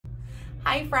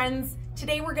Hi friends,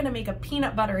 today we're gonna make a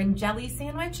peanut butter and jelly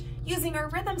sandwich using our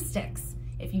rhythm sticks.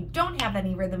 If you don't have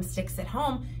any rhythm sticks at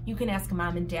home, you can ask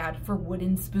mom and dad for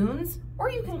wooden spoons, or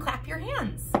you can clap your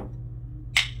hands.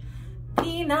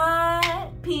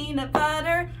 Peanut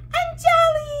butter, and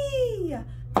jelly!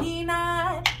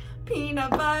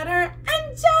 Peanut butter,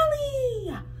 and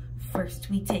jelly! First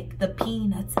we take the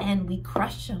peanuts and we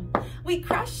crush them.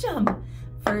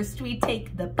 First we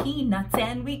take the peanuts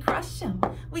and we crush them.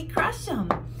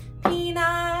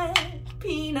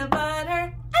 Peanut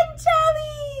butter, and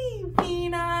jelly!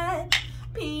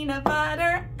 Peanut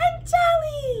butter, and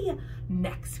jelly!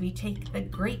 Next we take the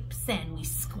grapes and we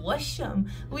squish them.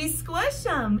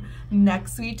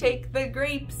 Next we take the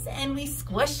grapes and we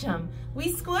squish them.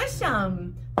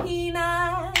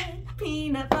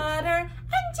 Peanut butter,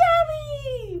 and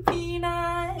jelly!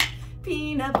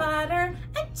 Peanut butter,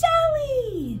 and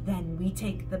jelly! Then we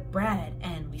take the bread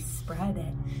and we spread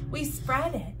it.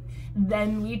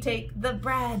 Then we take the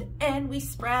bread and we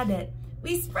spread it.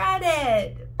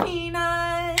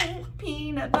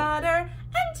 Peanut butter,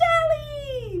 and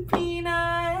jelly!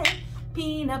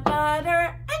 Peanut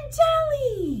butter, and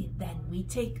jelly! Then we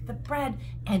take the bread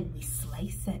and we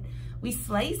slice it.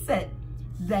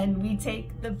 Then we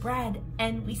take the bread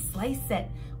and we slice it.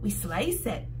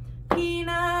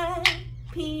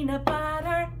 Peanut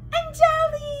butter, and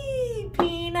jelly!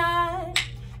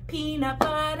 Peanut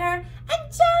butter,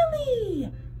 and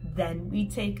jelly! Then we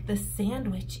take the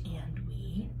sandwich and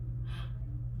we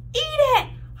eat it!